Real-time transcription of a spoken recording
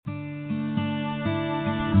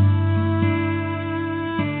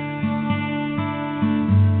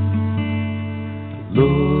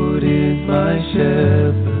my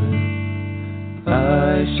shepherd,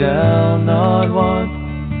 I shall not want.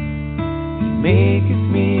 He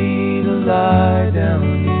maketh me to lie down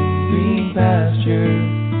in green pastures.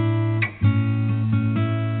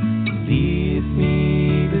 He leadeth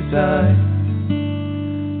me beside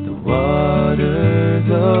the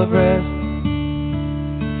waters of rest.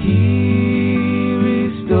 He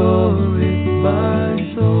restoreth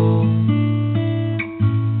my soul.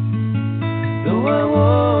 Though I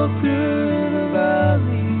walk through the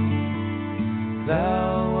valley,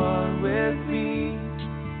 thou art with me.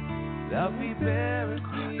 Thou preparest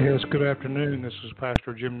me. Yes, good afternoon. This is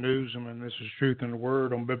Pastor Jim Nuzum, and this is Truth in the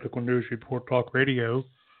Word on Biblical News Report Talk Radio.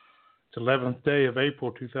 It's 11th day of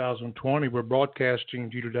April 2020. We're broadcasting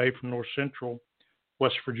to you today from North Central,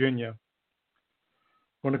 West Virginia.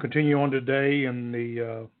 I'm going to continue on today in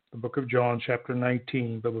the book of John, chapter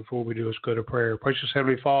 19. But before we do, let's go to prayer. Precious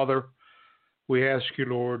Heavenly Father, we ask you,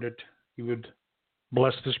 Lord, that you would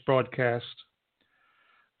bless this broadcast.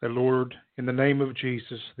 That, Lord, in the name of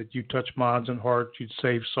Jesus, that you touch minds and hearts, you'd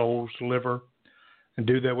save souls, deliver, and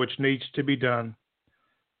do that which needs to be done.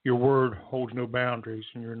 Your word holds no boundaries,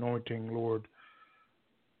 and your anointing, Lord,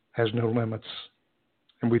 has no limits.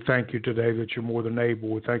 And we thank you today that you're more than able.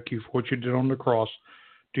 We thank you for what you did on the cross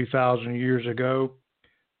 2,000 years ago.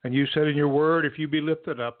 And you said in your word, if you be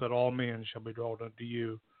lifted up, that all men shall be drawn unto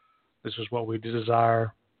you. This is what we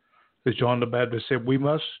desire. As John the Baptist said, we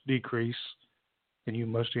must decrease and you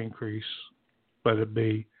must increase. Let it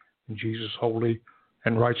be. In Jesus' holy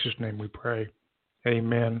and righteous name we pray.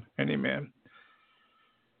 Amen and amen.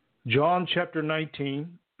 John chapter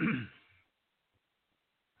 19. I'm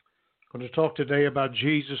going to talk today about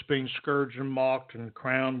Jesus being scourged and mocked and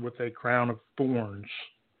crowned with a crown of thorns.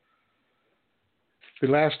 The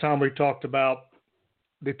last time we talked about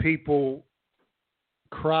the people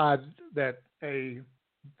cried that the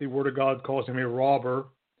Word of God calls him a robber,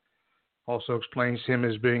 also explains him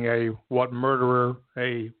as being a murderer,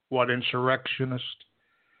 a insurrectionist,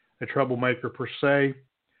 a troublemaker per se.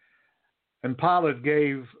 And Pilate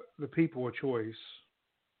gave the people a choice.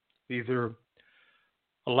 Either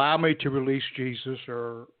allow me to release Jesus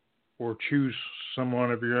or choose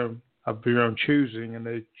someone of your own choosing, and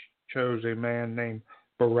they chose a man named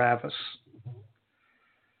Barabbas.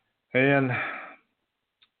 And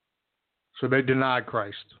so they denied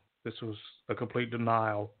Christ. This was a complete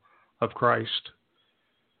denial of Christ.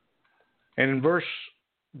 And in verse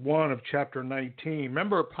 1 of chapter 19,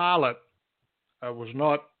 remember Pilate was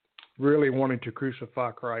not really wanting to crucify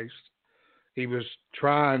Christ. He was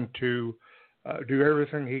trying to do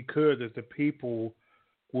everything he could that the people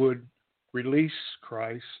would release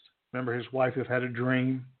Christ. Remember, his wife had had a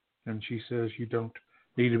dream, and she says, you don't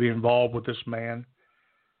need to be involved with this man.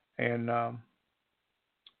 And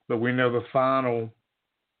but we know the final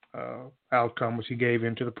outcome was he gave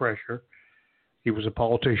in to the pressure. He was a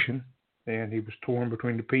politician, and he was torn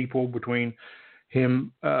between the people, between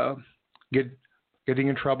him getting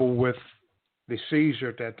in trouble with the Caesar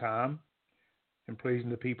at that time and pleasing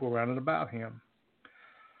the people around and about him.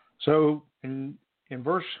 So in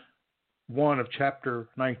verse 1 of chapter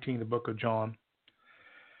 19, the book of John,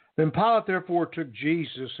 then Pilate therefore took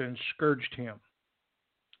Jesus and scourged him.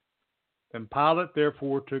 Then Pilate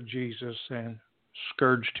therefore took Jesus and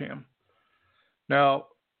scourged him. Now,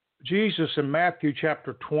 Jesus in Matthew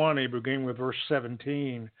chapter 20, beginning with verse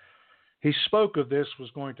 17, he spoke of this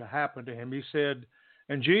was going to happen to him. He said,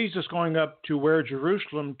 and Jesus going up to where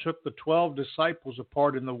Jerusalem took the 12 disciples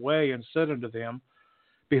apart in the way and said unto them,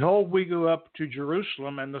 behold, we go up to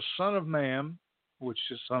Jerusalem, and the Son of Man, which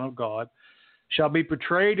is the Son of God, shall be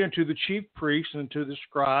betrayed into the chief priests and to the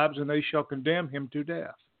scribes, and they shall condemn him to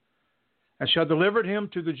death, and shall deliver him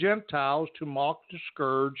to the Gentiles to mock, to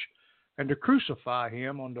scourge, and to crucify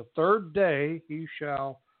him. On the third day he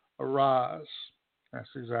shall arise. That's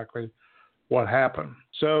exactly what happened.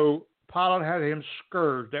 So Pilate had him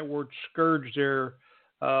scourged. That word scourge there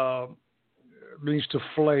means to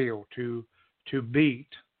flail, to beat.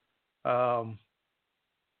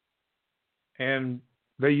 And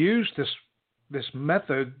they used this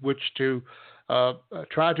method which to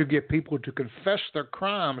try to get people to confess their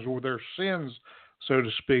crimes or their sins, so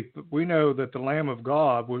to speak. But we know that the Lamb of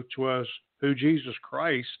God, which was who Jesus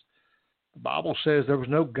Christ, the Bible says there was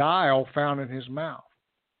no guile found in his mouth,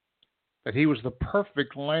 that he was the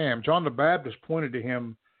perfect Lamb. John the Baptist pointed to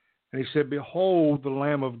him and he said, behold the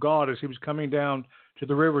Lamb of God. As he was coming down to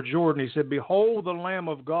the river Jordan, he said, behold the Lamb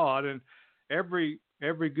of God. And every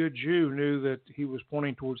good Jew knew that he was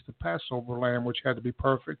pointing towards the Passover lamb, which had to be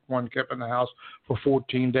perfect, one kept in the house for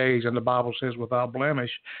 14 days, and the Bible says without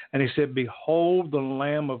blemish. And he said, behold the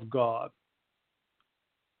Lamb of God.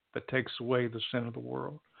 that takes away the sin of the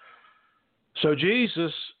world. So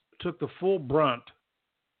Jesus took the full brunt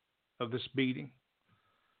of this beating,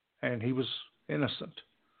 and he was innocent.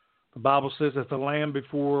 The Bible says that the lamb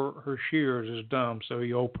before her shears is dumb, so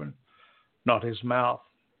he opened not his mouth.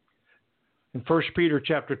 In 1 Peter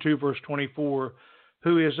chapter 2, verse 24,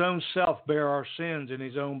 who his own self bare our sins in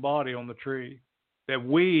his own body on the tree, that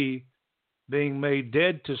we, being made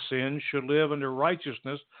dead to sin, should live unto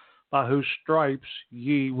righteousness, by whose stripes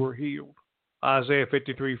ye were healed. Isaiah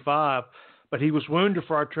 53:5. But he was wounded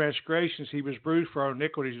for our transgressions, he was bruised for our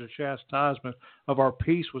iniquities, the chastisement of our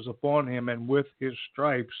peace was upon him, and with his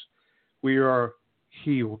stripes we are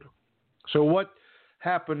healed. So what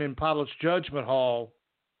happened in Pilate's judgment hall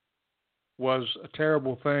was a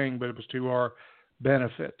terrible thing, but it was to our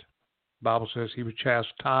benefit. The Bible says he was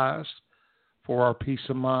chastised for our peace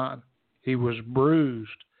of mind. He was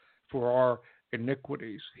bruised for our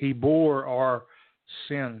iniquities. He bore our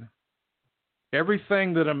sin.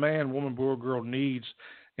 Everything that a man, woman, boy, or girl needs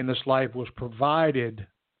in this life was provided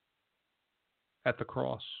at the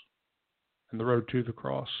cross and the road to the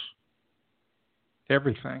cross.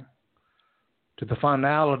 Everything. To the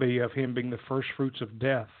finality of him being the first fruits of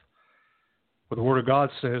death. But the Word of God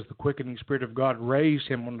says the quickening Spirit of God raised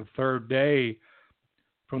him on the third day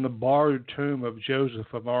from the borrowed tomb of Joseph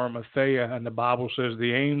of Arimathea. And the Bible says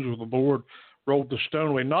the angel of the Lord rolled the stone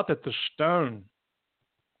away. Not that the stone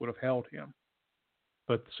would have held him,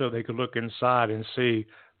 but so they could look inside and see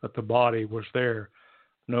that the body was there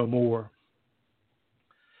no more.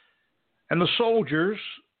 And the soldiers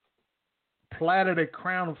platted a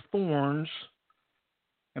crown of thorns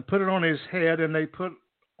and put it on his head, and they put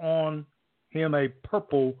on him a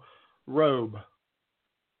purple robe.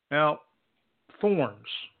 Now, thorns.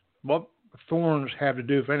 What thorns have to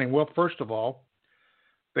do with anything? Well, first of all,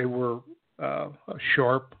 they were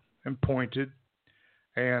sharp and pointed,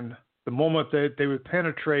 and the moment that they would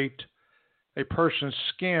penetrate a person's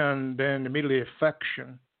skin, then immediately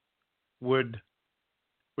affection would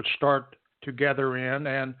start to gather in,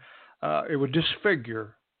 and it would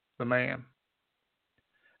disfigure the man.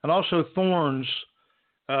 And also thorns,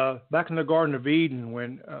 back in the Garden of Eden,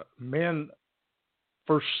 when men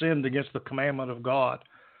first sinned against the commandment of God,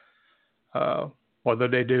 what did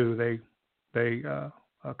they do? They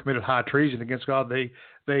committed high treason against God. They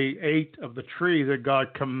ate of the tree that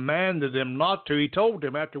God commanded them not to. He told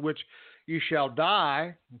them, after which you shall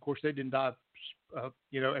die. Of course, they didn't die, a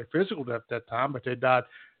physical death at that time, but they died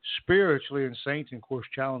spiritually. And Satan, of course,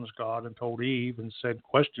 challenged God and told Eve and said,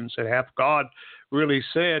 hath God really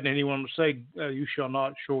said? And anyone would say, you shall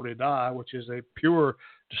not surely die, which is a pure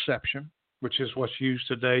deception, which is what's used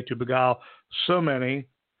today to beguile so many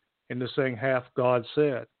into saying, hath God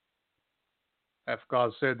said? Hath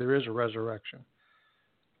God said there is a resurrection?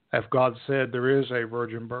 Hath God said there is a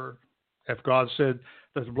virgin birth? Hath God said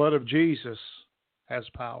that the blood of Jesus has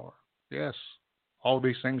power? Yes. All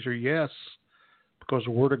these things are yes, because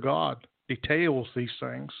the Word of God details these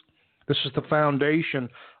things. This is the foundation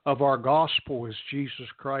of our gospel, is Jesus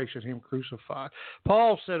Christ and him crucified.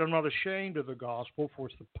 Paul said, I'm not ashamed of the gospel, for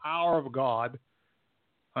it's the power of God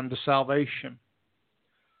unto salvation.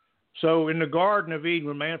 So in the Garden of Eden,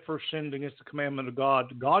 when man first sinned against the commandment of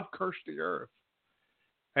God, God cursed the earth.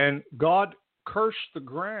 And God cursed the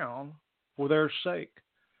ground for their sake.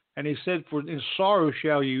 And he said, for in sorrow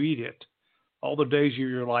shall you eat it all the days of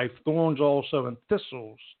your life. Thorns also and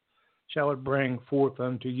thistles shall it bring forth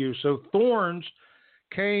unto you. So thorns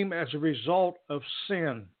came as a result of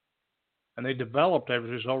sin. And they developed as a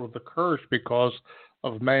result of the curse because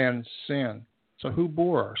of man's sin. So who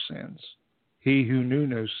bore our sins? He who knew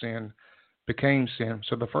no sin became sin.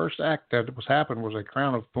 So the first act that happened was a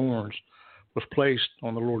crown of thorns was placed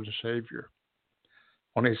on the Lord and Savior,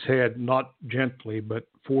 on his head, not gently, but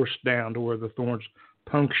forced down to where the thorns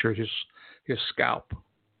punctured his scalp.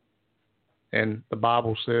 And the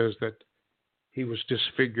Bible says that he was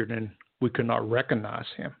disfigured and we could not recognize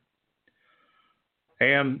him.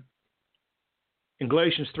 And in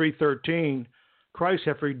Galatians 3:13, Christ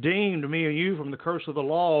hath redeemed me and you from the curse of the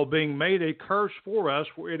law, being made a curse for us,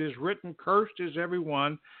 for it is written, cursed is every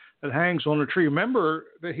one that hangs on a tree. Remember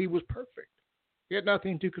that he was perfect. He had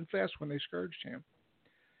nothing to confess when they scourged him.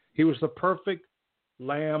 He was the perfect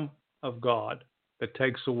Lamb of God that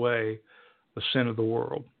takes away the sin of the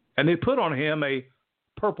world. And they put on him a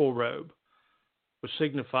purple robe, which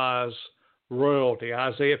signifies royalty.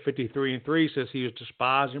 Isaiah 53:3 says he is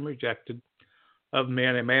despised and rejected of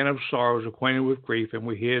men, a man of sorrows, acquainted with grief, and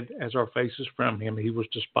we hid as our faces from him. He was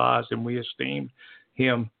despised, and we esteemed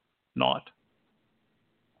him not.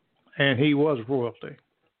 And he was royalty.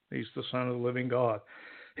 He's the Son of the living God.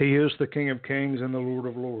 He is the King of Kings and the Lord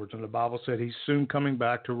of Lords. And the Bible said he's soon coming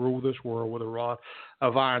back to rule this world with a rod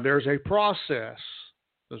of iron. There's a process.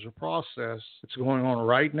 There's a process that's going on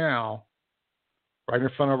right now, right in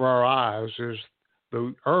front of our eyes. Is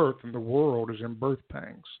the earth and the world is in birth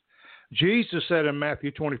pangs. Jesus said in Matthew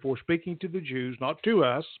 24, speaking to the Jews, not to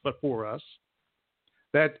us, but for us,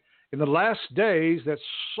 that in the last days that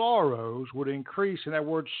sorrows would increase. And that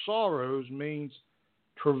word sorrows means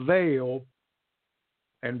travail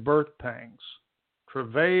and birth pangs.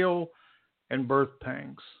 Travail and birth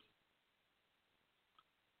pangs.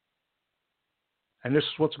 And this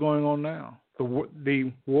is what's going on now.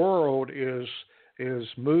 The world is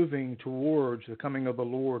moving towards the coming of the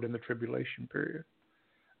Lord in the tribulation period.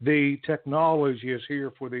 The technology is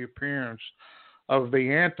here for the appearance of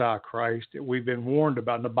the Antichrist that we've been warned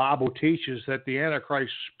about. And the Bible teaches that the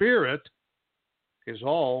Antichrist spirit is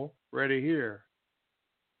already here,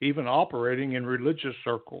 even operating in religious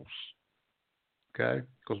circles. Okay?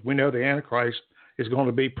 Because we know the Antichrist is going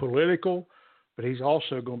to be political, but he's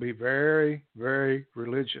also going to be very, very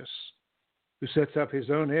religious, who sets up his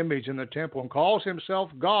own image in the temple and calls himself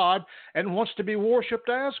God and wants to be worshipped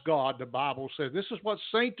as God, the Bible says. This is what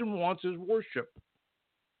Satan wants, is worship.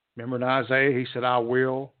 Remember in Isaiah, he said, I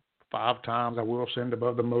will, 5 times, I will ascend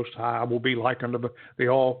above the Most High. I will be like unto the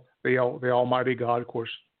Almighty God. Of course,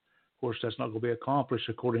 that's not going to be accomplished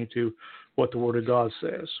according to what the Word of God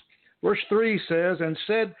says. Verse 3 says, and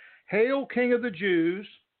said, Hail, King of the Jews!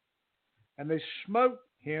 And they smote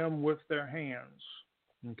him with their hands.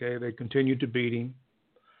 Okay, they continued to beat him,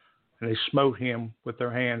 and they smote him with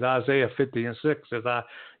their hands. Isaiah 50:6 says, I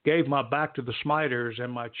gave my back to the smiters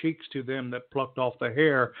and my cheeks to them that plucked off the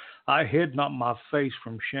hair. I hid not my face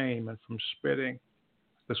from shame and from spitting.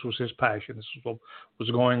 This was his passion. This was what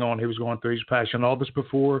was going on. He was going through his passion. All this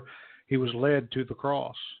before he was led to the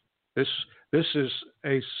cross. This is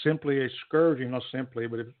simply a scourging, not simply,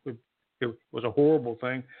 but it was a horrible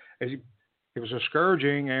thing. It was a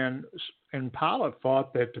scourging, and Pilate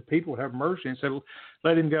thought that the people would have mercy and said,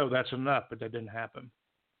 let him go, that's enough. But that didn't happen.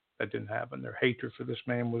 That didn't happen. Their hatred for this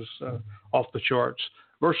man was off the charts.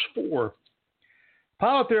 Verse 4,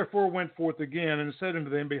 Pilate therefore went forth again and said unto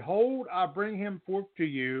them, Behold, I bring him forth to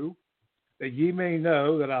you, that ye may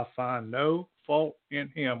know that I find no fault in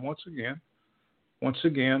him. Once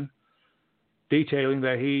again, detailing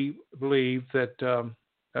that he believed that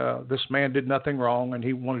this man did nothing wrong, and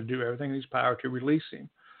he wanted to do everything in his power to release him.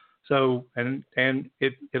 So, and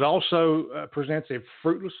it also presents a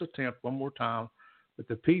fruitless attempt one more time that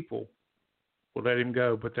the people will let him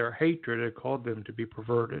go, but their hatred had caused them to be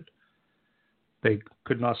perverted. They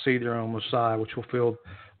could not see their own Messiah, which fulfilled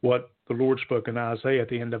what the Lord spoke in Isaiah at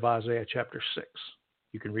the end of Isaiah chapter 6.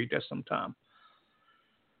 You can read that sometime.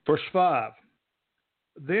 Verse 5,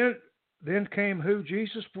 Then came who?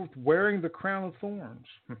 Jesus forth wearing the crown of thorns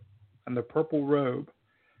and the purple robe.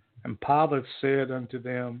 And Pilate said unto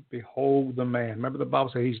them, Behold the man. Remember the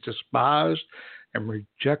Bible says he's despised and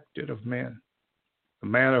rejected of men. A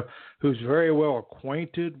man who's very well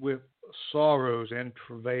acquainted with sorrows and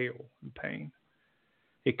travail and pain.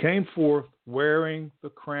 He came forth wearing the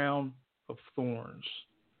crown of thorns.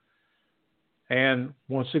 And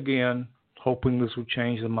once again, hoping this would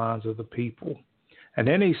change the minds of the people. And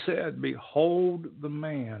then he said, Behold the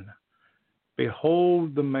man.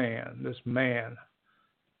 Behold the man, this man.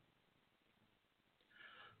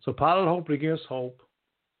 So Pilate hoped against hope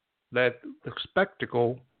that the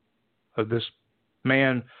spectacle of this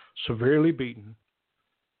man severely beaten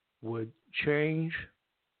would change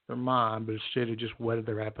their mind, but instead it just whetted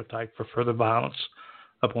their appetite for further violence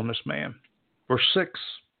upon this man. Verse 6,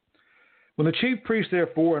 When the chief priests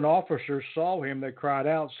therefore and officers saw him, they cried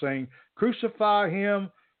out, saying, Crucify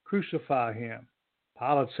him, crucify him.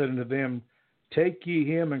 Pilate said unto them, Take ye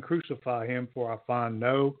him and crucify him, for I find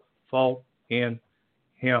no fault in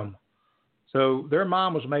him. So their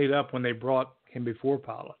mind was made up when they brought him before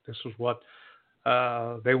Pilate. This was what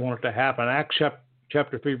they wanted to happen. Acts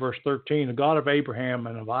chapter 3, verse 13, the God of Abraham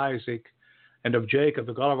and of Isaac and of Jacob,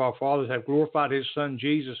 the God of our fathers, have glorified his son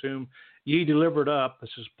Jesus, whom ye delivered up.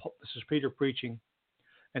 This is Peter preaching,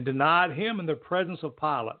 and denied him in the presence of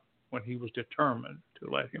Pilate when he was determined to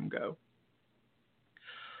let him go.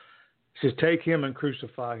 He says, Take him and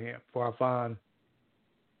crucify him, for I find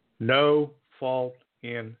no fault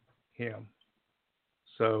in him.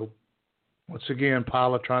 So, once again,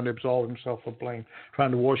 Pilate trying to absolve himself of blame,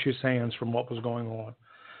 trying to wash his hands from what was going on.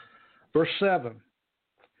 Verse 7,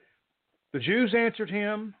 The Jews answered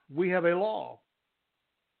him, We have a law,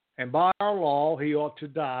 and by our law he ought to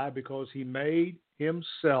die, because he made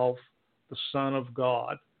himself the Son of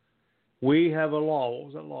God. We have a law. What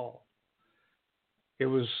was that law? It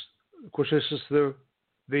was, of course, this is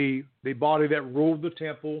the body that ruled the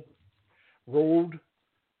temple, ruled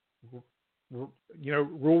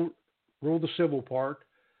the civil part,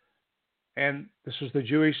 and this is the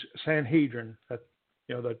Jewish Sanhedrin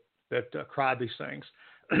that cried these things.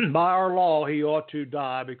 By our law, he ought to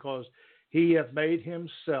die because he hath made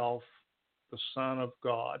himself the Son of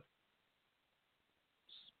God.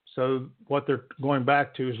 So what they're going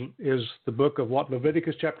back to is the book of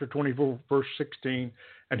Leviticus chapter 24, verse 16.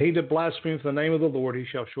 And he that blasphemes the name of the Lord, he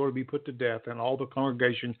shall surely be put to death, and all the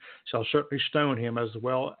congregation shall certainly stone him, as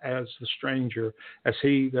well as the stranger, as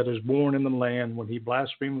he that is born in the land, when he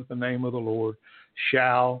blasphemeth the name of the Lord,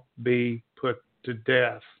 shall be put to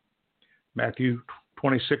death. Matthew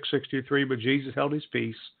 26:63. But Jesus held his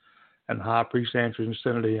peace, and the high priest answered and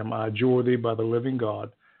said unto him, I adjure thee by the living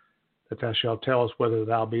God, that thou shalt tell us whether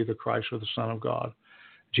thou be the Christ or the Son of God.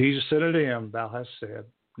 Jesus said unto him, Thou hast said,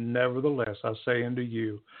 nevertheless I say unto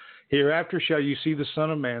you, hereafter shall you see the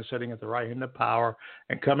Son of Man sitting at the right hand of power,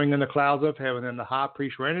 and coming in the clouds of heaven. And the high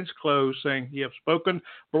priest rent his clothes, saying, Ye have spoken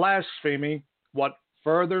blasphemy. What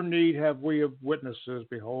further need have we of witnesses?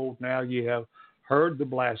 Behold, now ye have heard the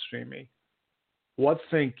blasphemy. What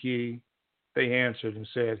think ye? They answered and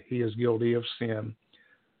said, He is guilty of sin.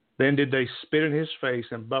 Then did they spit in his face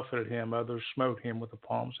and buffeted him. Others smote him with the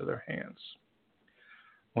palms of their hands.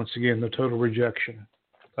 Once again, the total rejection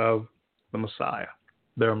of the Messiah.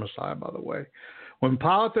 Their Messiah, by the way. When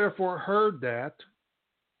Pilate therefore heard that,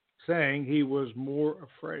 saying, he was more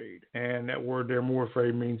afraid. And that word there, more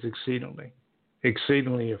afraid, means exceedingly.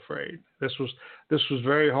 Exceedingly afraid. This was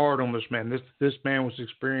very hard on this man. This man was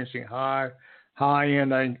experiencing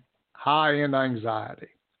high-end anxiety.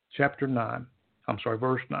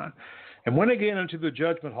 Verse 9. And went again into the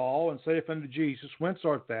judgment hall, and saith unto Jesus, Whence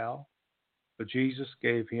art thou? But Jesus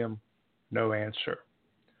gave him no answer.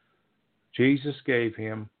 Jesus gave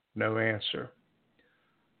him no answer.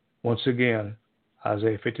 Once again,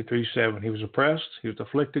 Isaiah 53:7. He was oppressed, he was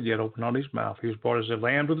afflicted, yet opened not his mouth. He was brought as a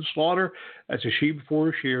lamb to the slaughter, as a sheep before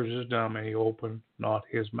her shears is dumb, and he opened not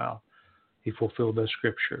his mouth. He fulfilled that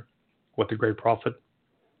scripture, what the great prophet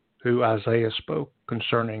who Isaiah spoke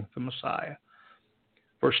concerning the Messiah.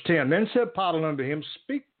 Verse 10, Then said Pilate unto him,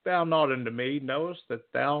 Speak thou not unto me, knowest that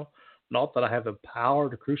thou not that I have the power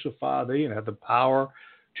to crucify thee, and have the power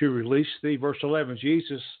to release thee? Verse 11,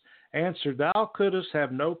 Jesus answered, Thou couldst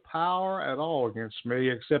have no power at all against me,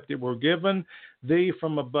 except it were given thee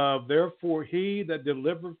from above. Therefore he that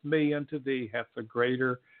delivereth me unto thee hath the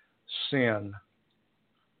greater sin.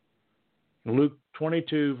 In Luke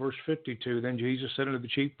 22, verse 52, Then Jesus said unto the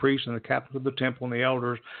chief priests and the captains of the temple and the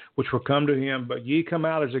elders, which were come to him, But ye come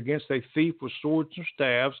out as against a thief with swords and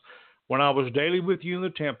staves. When I was daily with you in the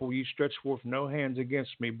temple, ye stretched forth no hands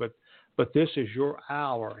against me, but this is your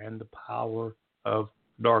hour and the power of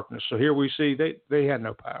darkness. So here we see they had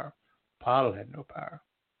no power. Pilate had no power.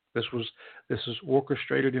 This is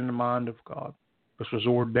orchestrated in the mind of God. This was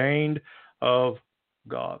ordained of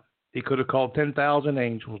God. He could have called 10,000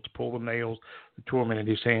 angels to pull the nails that tormented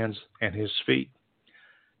his hands and his feet.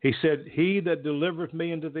 He said, He that delivereth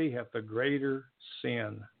me unto thee hath the greater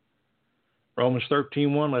sin. Romans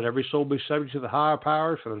 13:1, Let every soul be subject to the higher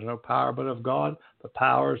powers, for there is no power but of God, the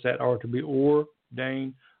powers that are to be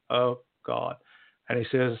ordained of God. And he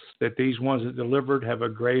says that these ones that delivered have a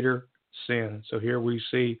greater sin. So here we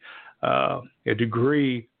see a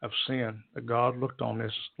degree of sin that God looked on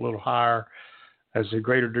this a little higher as a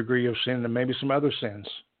greater degree of sin than maybe some other sins.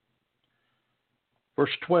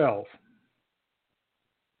 Verse 12,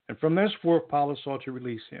 And from thenceforth Pilate sought to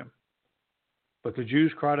release him. But the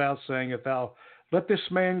Jews cried out, saying, If thou let this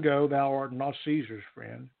man go, thou art not Caesar's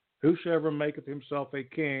friend. Whosoever maketh himself a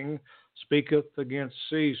king speaketh against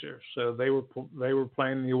Caesar. So they were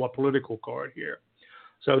playing the political card here.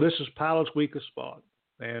 So this is Pilate's weakest spot.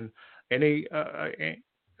 And any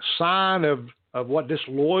sign of what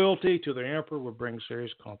disloyalty to the emperor would bring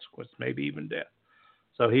serious consequences, maybe even death.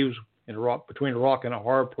 So he was between a rock and a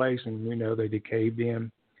hard place, and we know that he caved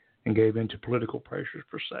in and gave in to political pressures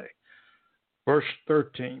per se. Verse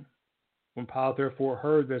 13, When Pilate therefore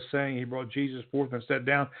heard this saying, he brought Jesus forth and sat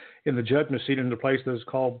down in the judgment seat in the place that is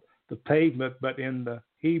called the pavement, but in the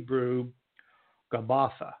Hebrew,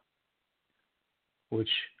 Gabbatha, which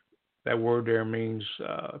that word there means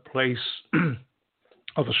a place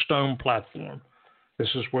of a stone platform. This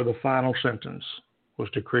is where the final sentence was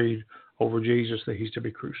decreed over Jesus, that he's to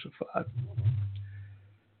be crucified.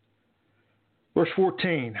 Verse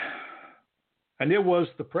 14, And it was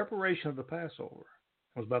the preparation of the Passover.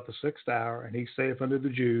 It was about the 6th hour, and he saith unto the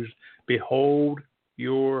Jews, Behold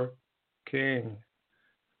your king.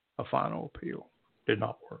 A final appeal. Did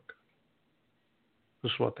not work.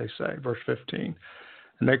 This is what they say, verse 15.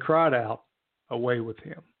 And they cried out, away with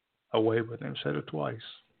him, away with him, said it twice.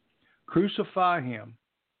 Crucify him.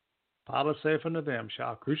 Pilate saith unto them,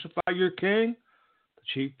 shall I crucify your king? The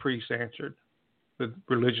chief priests answered, the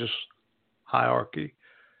religious hierarchy,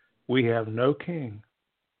 we have no king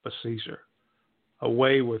but Caesar.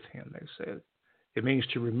 Away with him, they said. It means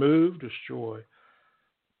to remove, destroy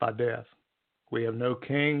by death. We have no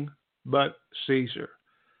king but Caesar.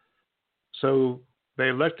 So they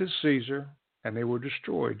elected Caesar, and they were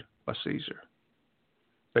destroyed by Caesar.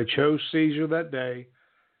 They chose Caesar that day,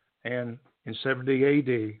 and in 70 AD,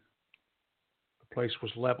 the place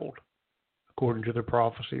was leveled, according to the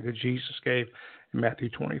prophecy that Jesus gave in Matthew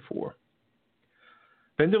 24.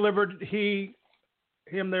 Then delivered he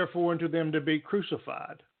him therefore unto them to be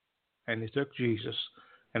crucified, and they took Jesus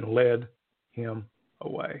and led him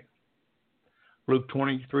away. Luke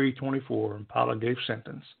 23:24, and Pilate gave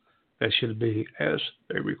sentence that should be as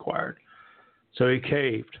they required. So he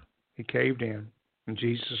caved in, and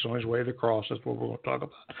Jesus is on his way to the cross. That's what we're going to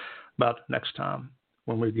talk about next time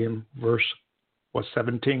when we begin verse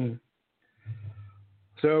 17.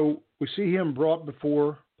 So we see him brought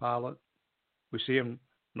before Pilate. We see him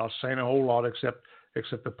not saying a whole lot except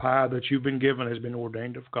the power that you've been given has been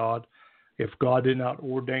ordained of God. If God did not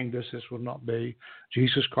ordain this, this would not be.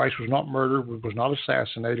 Jesus Christ was not murdered, was not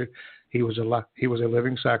assassinated. He was a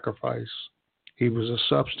living sacrifice. He was a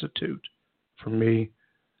substitute for me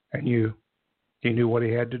and you. He knew what he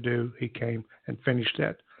had to do. He came and finished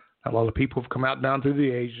that. A lot of people have come out down through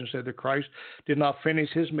the ages and said that Christ did not finish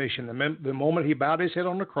his mission. The moment he bowed his head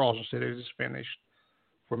on the cross and said it is finished,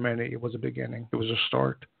 for many it was a beginning. It was a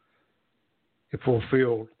start. It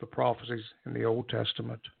fulfilled the prophecies in the Old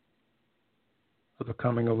Testament of the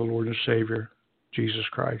coming of the Lord and Savior, Jesus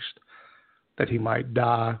Christ, that he might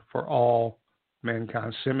die for all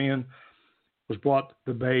mankind. Simeon was brought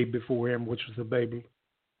the babe before him, which was the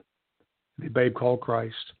babe called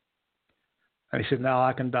Christ. And he said, now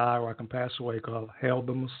I can die or I can pass away because I've held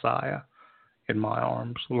the Messiah in my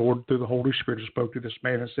arms. The Lord, through the Holy Spirit, spoke to this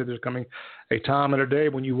man and said, there's coming a time and a day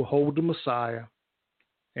when you will hold the Messiah.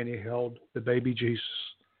 And he held the baby Jesus,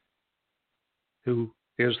 who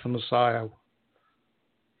is the Messiah,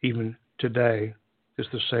 even today is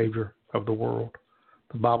the Savior of the world.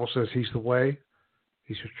 The Bible says he's the way,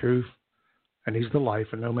 he's the truth, and he's the life,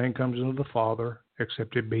 and no man comes into the Father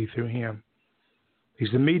except it be through him.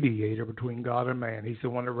 He's the mediator between God and man. He's the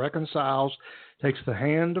one that reconciles, takes the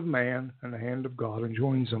hand of man and the hand of God and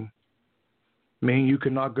joins them. Meaning you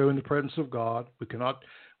cannot go in the presence of God. We could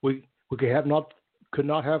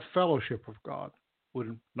not have fellowship with God, would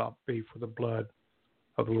it not be for the blood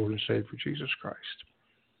of the Lord and Savior Jesus Christ.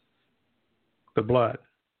 The blood,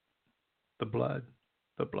 the blood,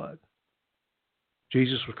 the blood.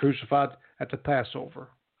 Jesus was crucified at the Passover.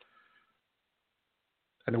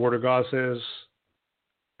 And the Word of God says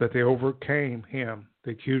that they overcame him,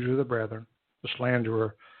 the accuser of the brethren, the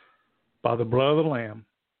slanderer, by the blood of the Lamb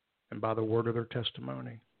and by the word of their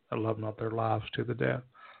testimony. They loved not their lives to the death.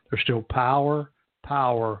 There's still power,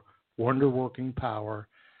 wonder-working power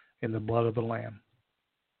in the blood of the Lamb.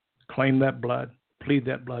 Claim that blood. Plead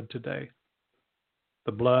that blood today.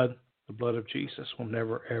 The blood of Jesus will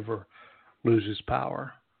never, ever lose its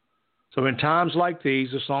power. So in times like these,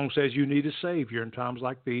 the song says you need a Savior. In times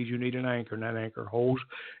like these, you need an anchor, and that anchor holds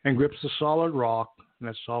and grips the solid rock, and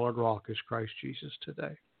that solid rock is Christ Jesus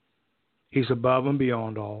today. He's above and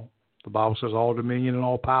beyond all. The Bible says all dominion and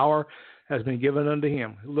all power has been given unto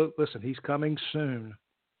him. Look, listen, he's coming soon.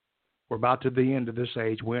 We're about to the end of this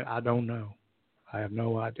age. When I don't know. I have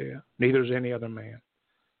no idea. Neither is any other man.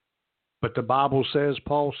 But the Bible says,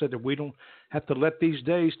 Paul said, that we don't have to let these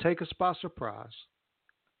days take us by surprise.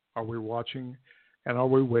 Are we watching, and are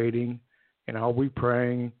we waiting, and are we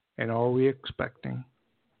praying, and are we expecting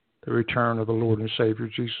the return of the Lord and Savior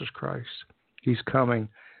Jesus Christ? He's coming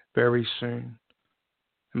very soon.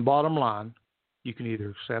 And bottom line, you can either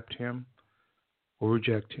accept him or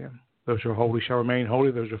reject him. Those who are holy shall remain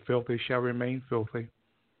holy. Those who are filthy shall remain filthy.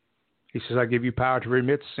 He says, I give you power to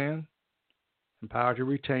remit sin and power to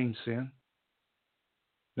retain sin.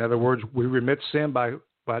 In other words, we remit sin by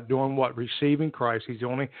doing what? Receiving Christ. He's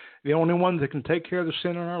the only one that can take care of the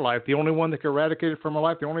sin in our life, the only one that can eradicate it from our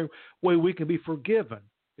life. The only way we can be forgiven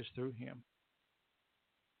is through him.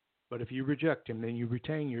 But if you reject him, then you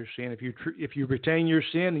retain your sin. If you retain your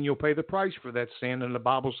sin, then you'll pay the price for that sin. And the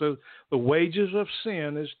Bible says the wages of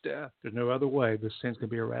sin is death. There's no other way the sins can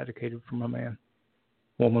be eradicated from a man,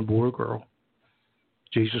 woman, boy, or girl.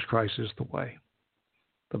 Jesus Christ is the way.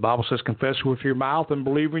 The Bible says, confess with your mouth and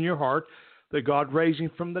believe in your heart that God raised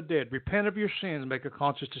him from the dead. Repent of your sins, make a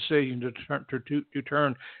conscious decision to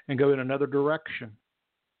turn and go in another direction.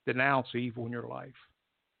 Denounce evil in your life.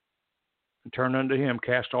 And turn unto him,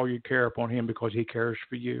 cast all your care upon him because he cares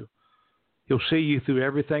for you. He'll see you through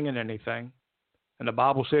everything and anything. And the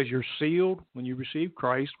Bible says you're sealed when you receive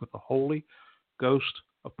Christ with the Holy Ghost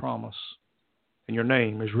of promise. And your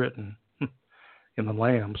name is written in the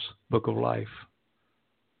Lamb's book of life.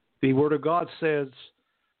 The Word of God says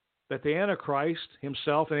that the Antichrist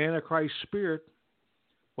himself and the Antichrist spirit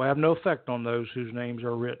will have no effect on those whose names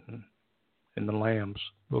are written in the Lamb's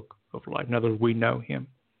book of life. In other words, we know him.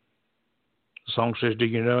 The song says, do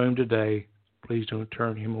you know him today? Please don't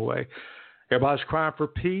turn him away. Everybody's crying for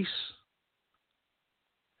peace.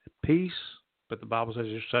 Peace, but the Bible says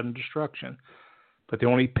there's sudden destruction. But the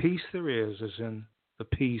only peace there is in the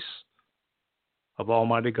peace of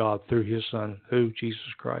Almighty God through his Son, who? Jesus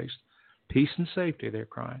Christ. Peace and safety, they're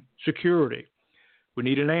crying. Security. We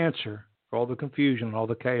need an answer for all the confusion and all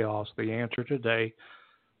the chaos. The answer today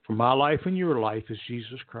for my life and your life is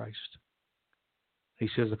Jesus Christ. He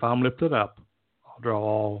says, if I'm lifted up, I'll draw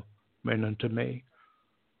all men unto me.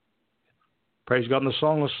 Praise God. In the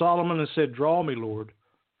Song of Solomon, it said, draw me, Lord,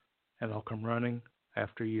 and I'll come running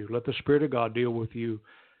after you. Let the Spirit of God deal with you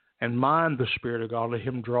and mind the Spirit of God. Let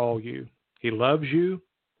him draw you. He loves you.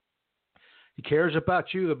 He cares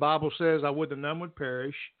about you. The Bible says, I would that none would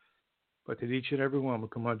perish, but that each and every one would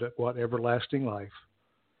come unto what? Everlasting life.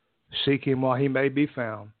 Seek him while he may be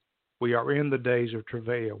found. We are in the days of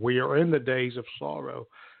travail. We are in the days of sorrow.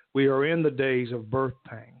 We are in the days of birth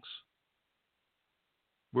pangs.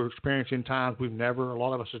 We're experiencing times a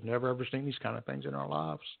lot of us have never ever seen these kind of things in our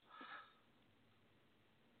lives.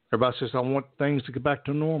 Everybody says, I want things to get back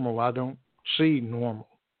to normal. I don't see normal.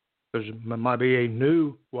 There might be a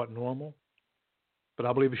new normal, but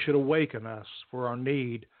I believe it should awaken us for our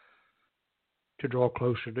need to draw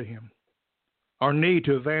closer to him. Our need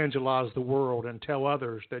to evangelize the world and tell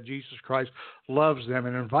others that Jesus Christ loves them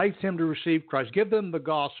and invites them to receive Christ. Give them the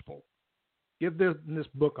gospel. Give them this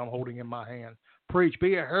book I'm holding in my hand. Preach.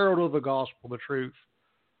 Be a herald of the gospel, the truth.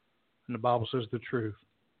 And the Bible says the truth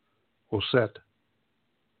will set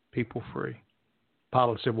people free.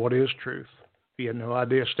 Pilate said, what is truth? He had no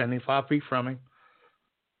idea, standing 5 feet from him.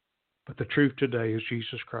 But the truth today is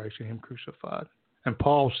Jesus Christ and him crucified. And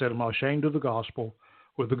Paul said, I'm not ashamed of the gospel,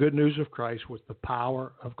 with the good news of Christ, with the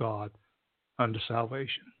power of God unto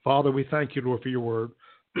salvation. Father, we thank you, Lord, for your word,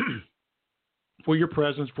 for your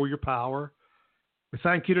presence, for your power. We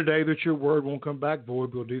thank you today that your word won't come back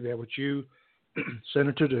void. We'll do that what you sent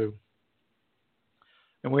it to do.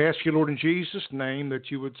 And we ask you, Lord, in Jesus' name,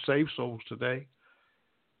 that you would save souls today,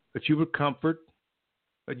 that you would comfort,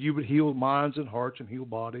 that you would heal minds and hearts and heal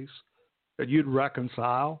bodies, that you'd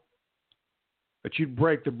reconcile, that you'd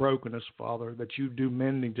break the brokenness, Father, that you'd do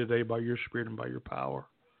mending today by your Spirit and by your power.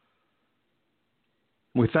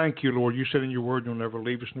 We thank you, Lord. You said in your word you'll never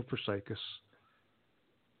leave us nor forsake us.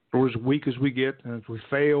 Lord, as weak as we get, and if we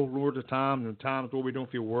fail, Lord, at times, and times where we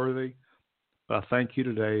don't feel worthy, but I thank you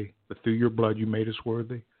today that through your blood you made us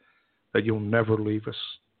worthy, that you'll never leave us,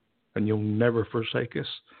 and you'll never forsake us.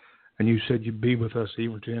 And you said you'd be with us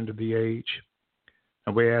even to the end of the age.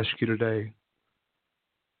 And we ask you today,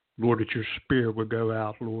 Lord, that your Spirit would go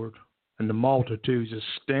out, Lord, and the multitudes that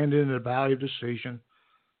stand in the valley of decision,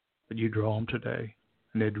 that you draw them today,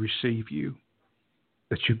 and they'd receive you,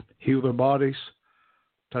 that you heal their bodies,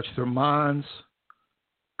 touch their minds,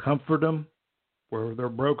 comfort them where they're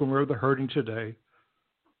broken, where they're hurting today.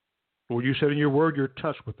 Lord, you said in your word you're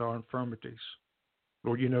touched with our infirmities.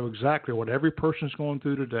 Lord, you know exactly what every person's going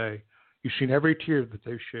through today. You've seen every tear that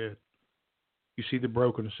they've shed. You see the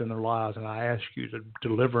brokenness in their lives, and I ask you to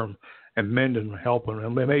deliver them and mend them and help them.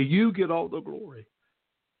 And may you get all the glory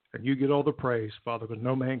and you get all the praise, Father, because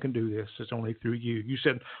no man can do this. It's only through you. You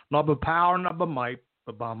said, not by power, not by might,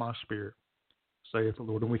 but by my Spirit, saith the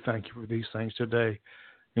Lord. And we thank you for these things today.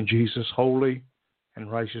 In Jesus' holy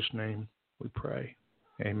and righteous name we pray.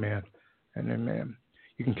 Amen and amen.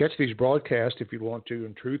 You can catch these broadcasts if you want to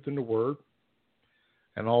in Truth in the Word,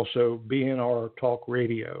 and also BNR Talk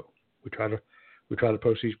Radio. We try to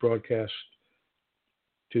post these broadcasts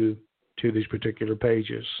to these particular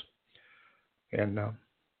pages. And I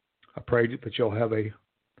pray that you'll have a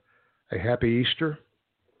happy Easter,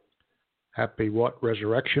 happy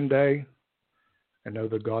Resurrection Day, and know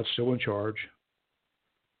that God's still in charge,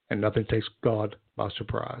 and nothing takes God by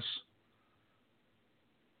surprise.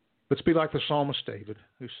 Let's be like the psalmist David,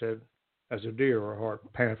 who said, as a deer or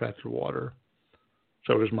heart panteth after water,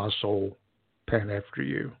 so does my soul pant after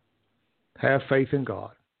you. Have faith in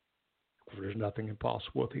God, for there's nothing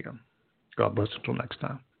impossible with him. God bless until next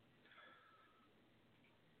time.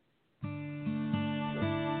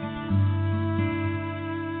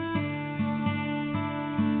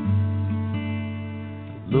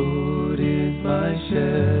 Lord is my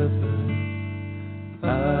shepherd,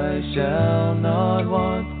 I shall not want.